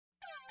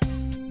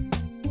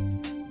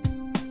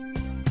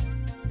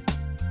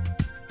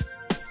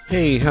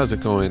Hey, how's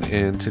it going?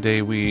 And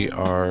today we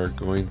are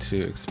going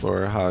to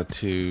explore how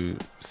to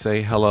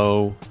say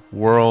hello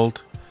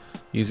world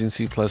using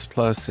C++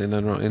 in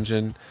Unreal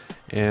Engine.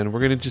 And we're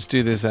going to just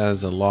do this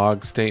as a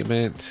log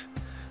statement.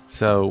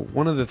 So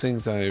one of the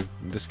things I'm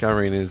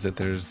discovering is that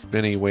there's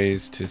many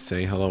ways to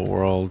say hello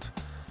world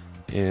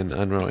in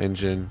Unreal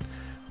Engine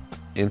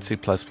in C++,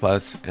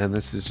 and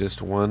this is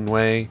just one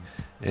way.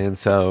 And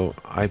so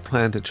I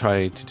plan to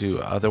try to do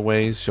other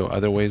ways, show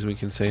other ways we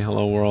can say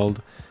hello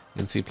world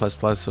in C++,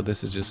 so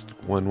this is just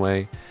one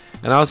way.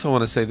 And I also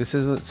want to say this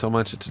isn't so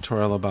much a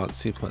tutorial about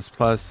C++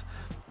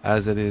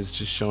 as it is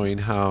just showing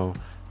how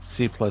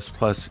C++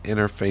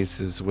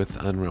 interfaces with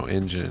Unreal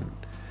Engine.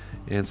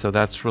 And so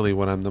that's really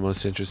what I'm the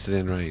most interested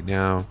in right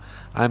now.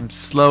 I'm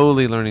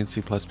slowly learning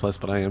C++,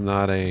 but I am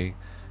not a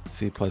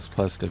C++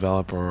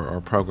 developer or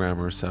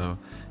programmer, so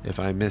if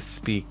I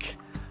misspeak,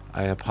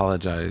 I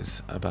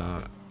apologize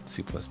about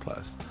C++.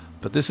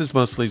 But this is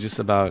mostly just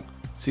about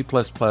C++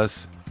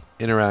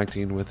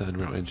 interacting with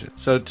Unreal Engine.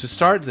 So to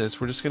start this,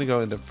 we're just going to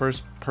go into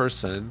first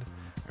person,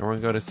 and we're going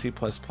to go to C++,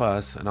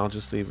 and I'll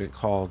just leave it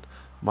called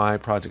My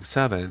Project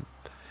 7,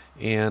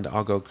 and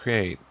I'll go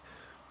create.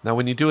 Now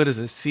when you do it as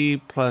a C++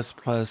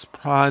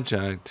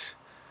 project,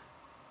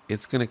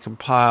 it's going to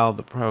compile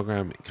the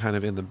program kind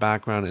of in the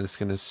background, and it's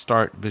going to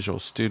start Visual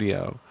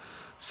Studio.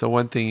 So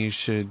one thing you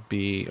should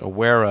be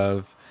aware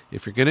of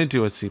if you're going to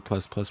do a C++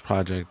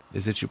 project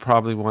is that you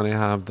probably want to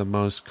have the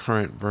most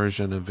current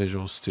version of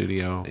Visual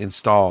Studio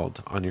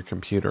installed on your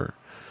computer.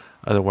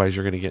 Otherwise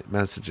you're going to get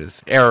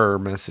messages, error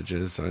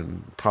messages,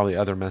 and probably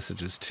other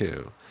messages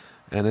too.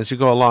 And as you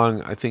go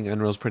along, I think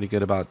Unreal's pretty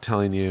good about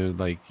telling you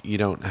like you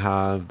don't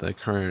have the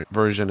current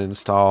version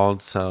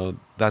installed. So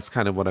that's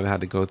kind of what I've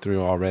had to go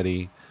through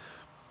already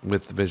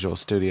with Visual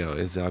Studio,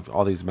 is I have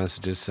all these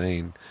messages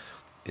saying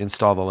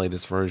install the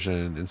latest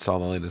version,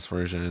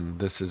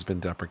 this has been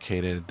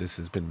deprecated, this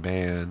has been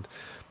banned.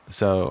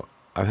 So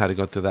I've had to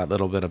go through that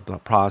little bit of the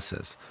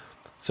process.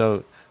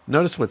 So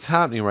notice what's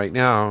happening right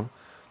now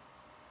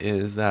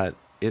is that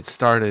it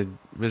started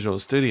Visual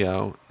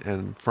Studio,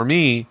 and for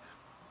me,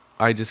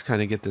 I just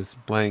kind of get this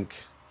blank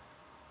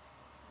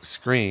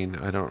screen.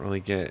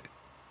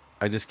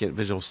 I just get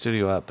Visual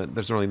Studio up, but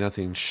there's really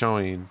nothing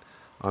showing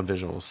on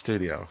Visual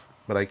Studio,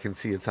 but I can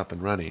see it's up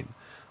and running.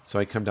 So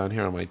I come down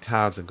here on my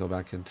tabs and go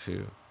back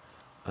into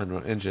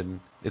Unreal Engine.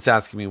 It's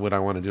asking me what I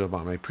want to do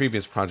about my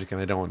previous project, and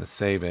I don't want to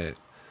save it.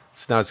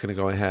 So now it's going to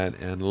go ahead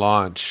and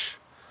launch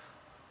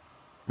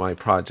my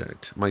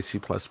project, my C++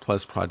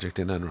 project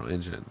in Unreal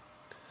Engine.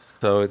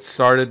 So it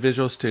started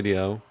Visual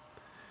Studio,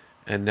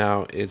 and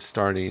now it's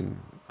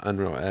starting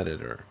Unreal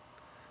Editor.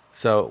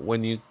 So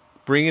when you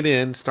bring it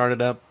in, start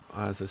it up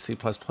as a C++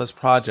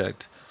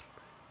 project,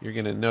 you're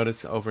going to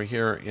notice over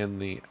here in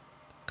the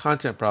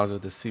content browser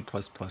the C++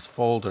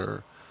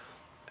 folder,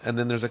 and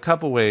then there's a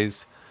couple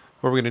ways.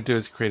 What we're going to do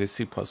is create a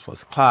C++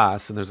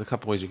 class, and there's a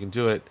couple ways you can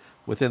do it.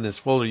 Within this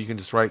folder you can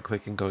just right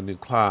click and go new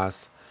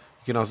class.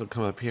 You can also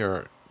come up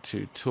here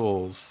to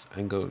tools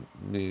and go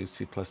new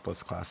C++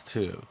 class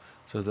 2.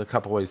 So there's a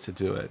couple ways to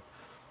do it,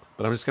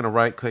 but I'm just going to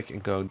right click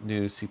and go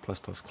new C++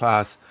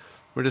 class.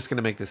 We're just going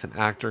to make this an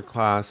actor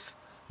class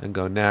and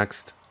go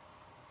next.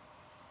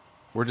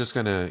 We're just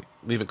going to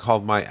leave it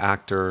called my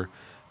actor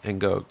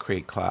and go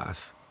create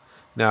class.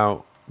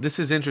 Now this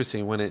is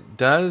interesting. When it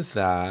does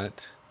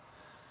that,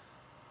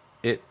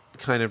 it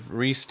kind of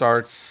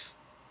restarts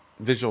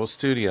Visual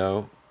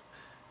Studio,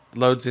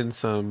 loads in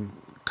some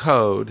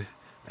code,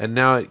 and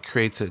now it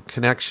creates a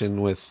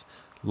connection with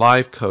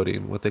live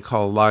coding, what they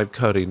call live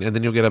coding. And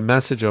then you'll get a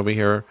message over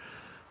here.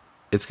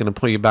 It's going to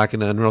pull you back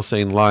into Unreal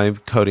saying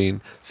live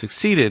coding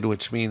succeeded,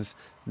 which means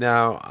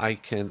now I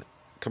can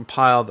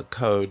compile the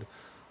code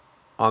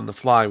on the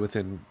fly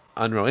within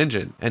Unreal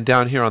Engine. And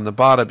down here on the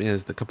bottom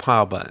is the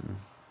compile button.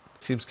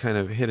 It seems kind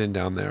of hidden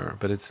down there,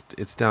 but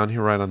it's down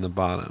here right on the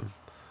bottom.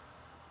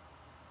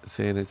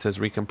 And it says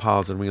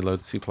recompiles and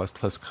reloads C++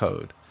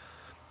 code.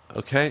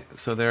 Okay,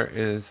 so there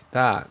is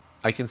that.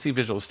 I can see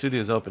Visual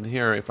Studio is open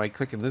here. If I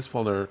click in this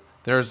folder,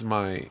 there's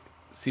my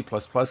C++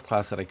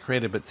 class that I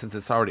created, but since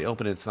it's already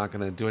open, it's not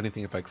going to do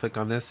anything if I click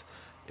on this.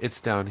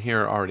 It's down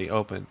here already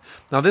open.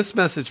 Now this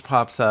message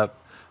pops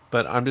up,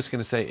 but I'm just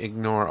going to say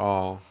ignore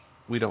all.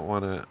 We don't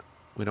want to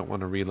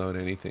reload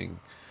anything.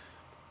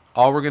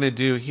 All we're going to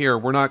do here,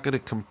 we're not going to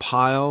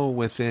compile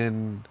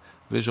within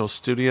Visual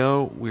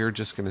Studio. We're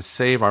just going to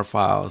save our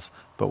files,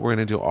 but we're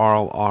going to do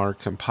all our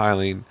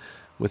compiling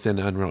within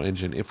Unreal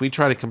Engine. If we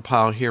try to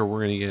compile here, we're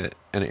going to get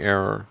an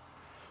error.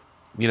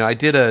 You know, I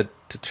did a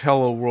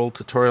Hello World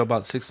tutorial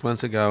about 6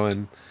 months ago,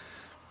 and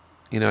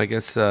you know, I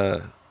guess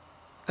it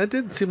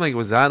didn't seem like it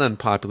was that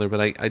unpopular,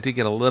 but I did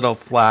get a little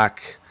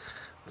flack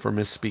for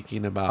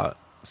misspeaking about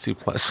C++.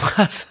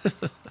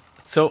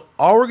 So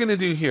all we're going to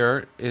do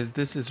here is,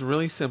 this is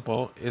really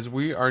simple, is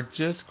we are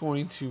just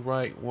going to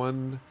write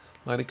one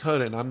line of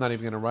code, and I'm not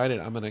even going to write it.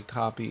 I'm going to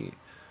copy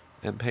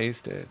and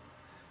paste it,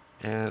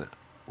 and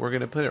we're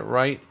going to put it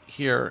right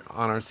here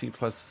on our C++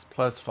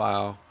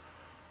 file,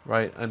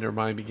 right under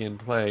my begin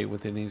play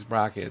within these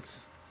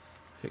brackets.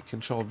 Hit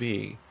Control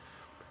V.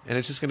 And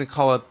it's just going to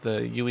call it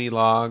the UE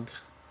log.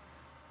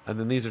 And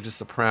then these are just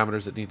the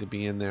parameters that need to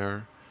be in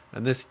there.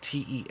 And this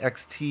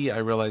TEXT, I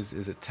realize,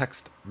 is a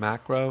text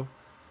macro.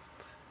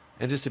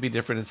 And just to be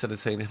different, instead of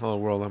saying hello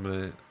world, I'm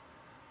going to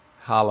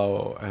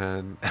hello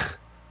and,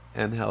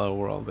 and hello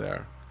world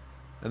there.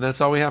 And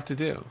that's all we have to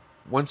do.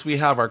 Once we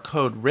have our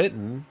code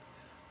written,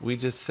 we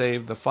just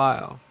save the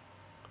file.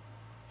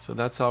 So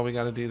that's all we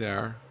got to do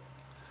there.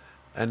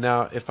 And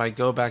now if I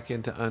go back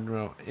into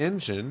Unreal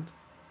Engine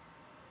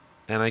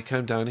and I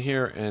come down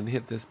here and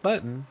hit this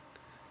button,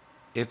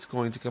 it's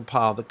going to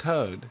compile the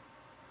code.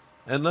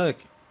 And look,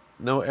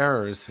 no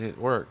errors, it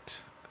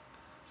worked.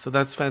 So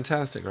that's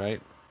fantastic,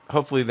 right?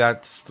 Hopefully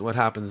that's what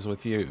happens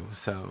with you.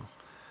 So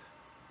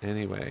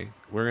anyway,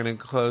 we're going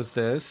to close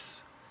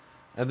this.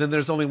 And then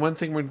there's only one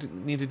thing we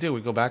need to do.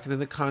 We go back into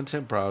the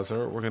content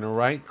browser. We're going to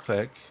right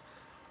click.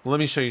 Well, let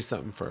me show you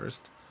something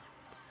first.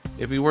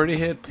 If we were to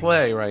hit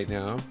play right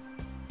now,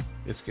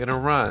 it's going to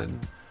run.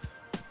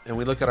 And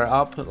we look at our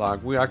output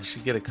log. We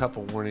actually get a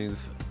couple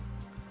warnings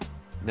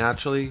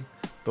naturally,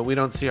 but we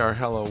don't see our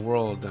hello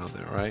world down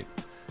there, right?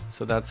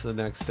 So that's the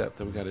next step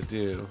that we got to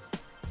do.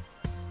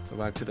 Go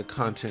back to the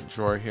content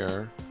drawer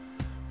here.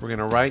 We're going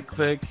to right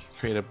click,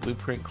 create a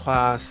blueprint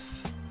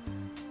class,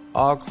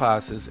 all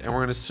classes, and we're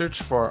going to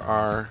search for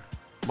our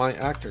My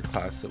Actor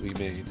class that we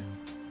made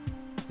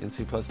in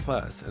C++,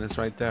 and it's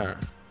right there.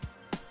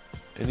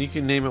 And you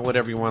can name it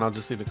whatever you want. I'll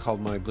just leave it called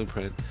My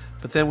Blueprint.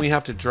 But then we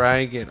have to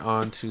drag it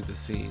onto the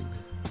scene.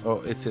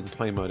 Oh, it's in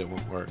play mode, it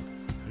won't work.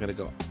 I gotta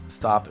go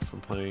stop it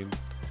from playing.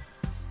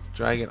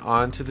 Drag it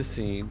onto the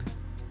scene.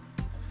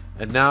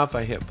 And now if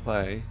I hit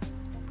play,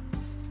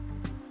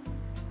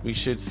 we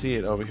should see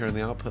it over here in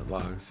the output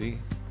log. See?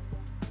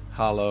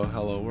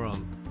 Hello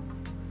world.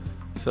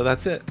 So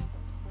that's it.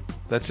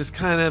 That's just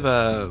kind of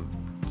a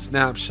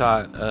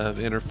snapshot of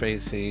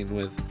interfacing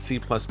with C++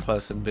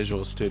 and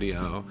Visual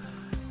Studio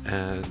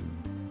and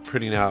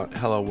printing out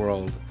hello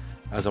world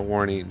as a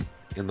warning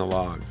in the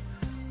log.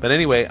 But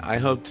anyway, I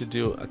hope to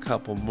do a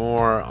couple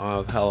more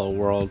of hello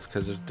worlds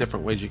because there's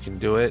different ways you can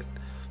do it.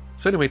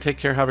 So anyway, take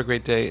care, have a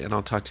great day, and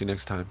I'll talk to you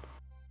next time.